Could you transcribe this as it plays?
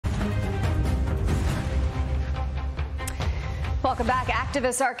Welcome back.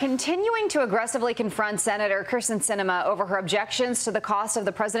 Activists are continuing to aggressively confront Senator Kyrsten Sinema over her objections to the cost of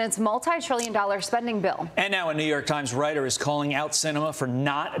the president's multi-trillion-dollar spending bill. And now a New York Times writer is calling out Sinema for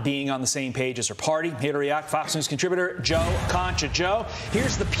not being on the same page as her party. Here to react, Fox News contributor Joe Concha. Joe,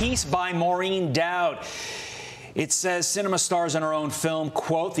 here's the piece by Maureen Dowd. It says Sinema stars in her own film,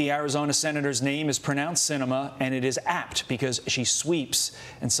 quote, the Arizona senator's name is pronounced Sinema, and it is apt because she sweeps.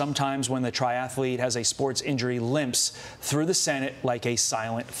 And sometimes when the triathlete has a sports injury, limps through the Senate like a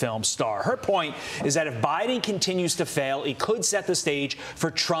silent film star. Her point is that if Biden continues to fail, it could set the stage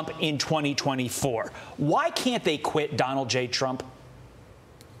for Trump in 2024. Why can't they quit Donald J. Trump?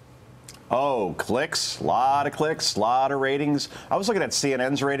 Oh, clicks, a lot of ratings. I was looking at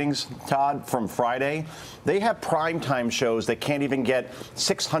CNN's ratings, Todd, from Friday. They have primetime shows that can't even get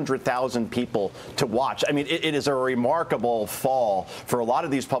 600,000 people to watch. I mean, it is a remarkable fall for a lot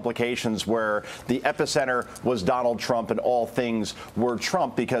of these publications where the epicenter was Donald Trump and all things were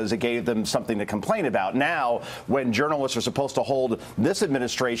Trump because it gave them something to complain about. Now, when journalists are supposed to hold this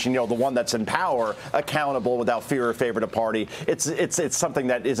administration, you know, the one that's in power, accountable without fear or favor to party, it's something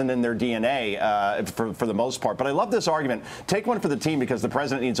that isn't in their DNA. For the most part. But I love this argument. Take one for the team because the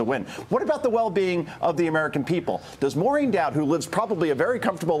president needs a win. What about the well-being of the American people? Does Maureen Dowd, who lives probably a very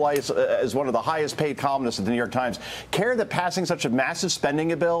comfortable life as one of the highest paid columnists at the New York Times, care that passing such a massive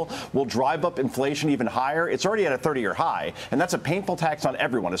spending bill will drive up inflation even higher? It's already at a 30-year high, and that's a painful tax on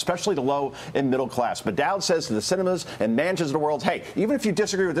everyone, especially the low and middle class. But Dowd says to the cinemas and mansions of the world, hey, even if you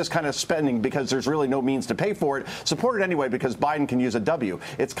disagree with this kind of spending because there's really no means to pay for it, support it anyway because Biden can use a W.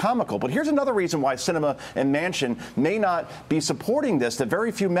 It's comical. But here's another reason why Sinema and Manchin may not be supporting this that very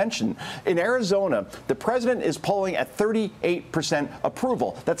few mention. In Arizona, the president is polling at 38%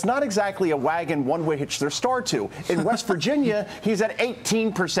 approval. That's not exactly a wagon one way hitch their star to. In West Virginia, he's at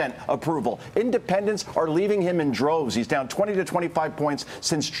 18% approval. Independents are leaving him in droves. He's down 20 to 25 points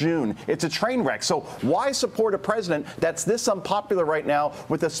since June. It's a train wreck. So why support a president that's this unpopular right now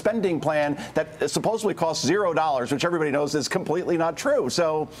with a spending plan that supposedly costs $0, which everybody knows is completely not true?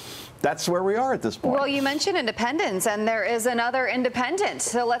 So that's where we are at this point. Well, you mentioned independents, and there is another independent.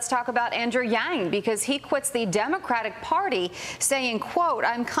 So let's talk about Andrew Yang, because he quits the Democratic Party saying, quote,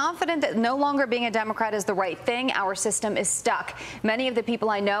 I'm confident that no longer being a Democrat is the right thing. Our system is stuck. Many of the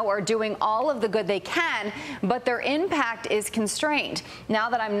people I know are doing all of the good they can, but their impact is constrained. Now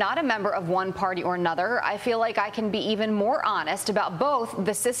that I'm not a member of one party or another, I feel like I can be even more honest about both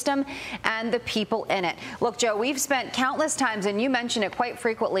the system and the people in it. Look, Joe, we've spent countless times, and you mention it quite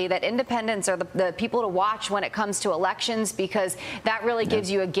frequently, that independents are the people to watch when it comes to elections, because that really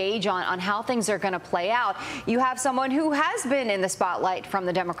gives you a gauge on how things are going to play out. You have someone who has been in the spotlight from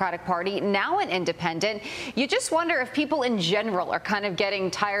the Democratic Party, now an independent. You just wonder if people in general are kind of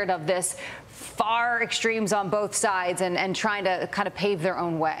getting tired of this far extremes on both sides and trying to kind of pave their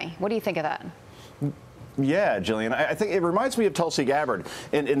own way. What do you think of that? Yeah, Jillian, I think it reminds me of Tulsi Gabbard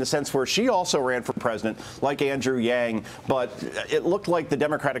in the sense where she also ran for president like Andrew Yang, but it looked like the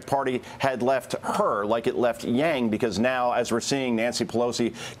Democratic Party had left her like it left Yang, because now, as we're seeing, Nancy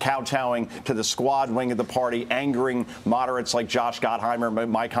Pelosi kowtowing to the squad wing of the party, angering moderates like Josh Gottheimer,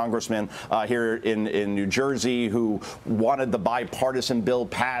 my congressman here in New Jersey, who wanted the bipartisan bill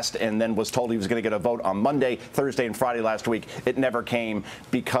passed and then was told he was going to get a vote on Monday, Thursday, and Friday last week. It never came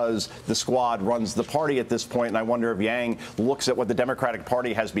because the squad runs the party at this point, and I wonder if Yang looks at what the Democratic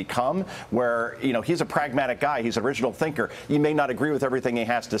Party has become, where, you know, he's a pragmatic guy, he's an original thinker. You may not agree with everything he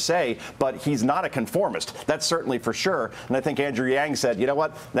has to say, but he's not a conformist. That's certainly for sure. And I think Andrew Yang said, you know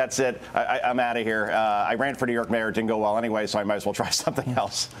what, that's it, I'm out of here. I ran for New York mayor, it didn't go well anyway, so I might as well try something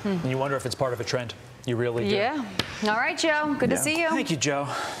else. And you wonder if it's part of a trend. You really do. Yeah. All right, Joe. Good to see you. Thank you, Joe.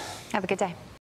 Have a good day.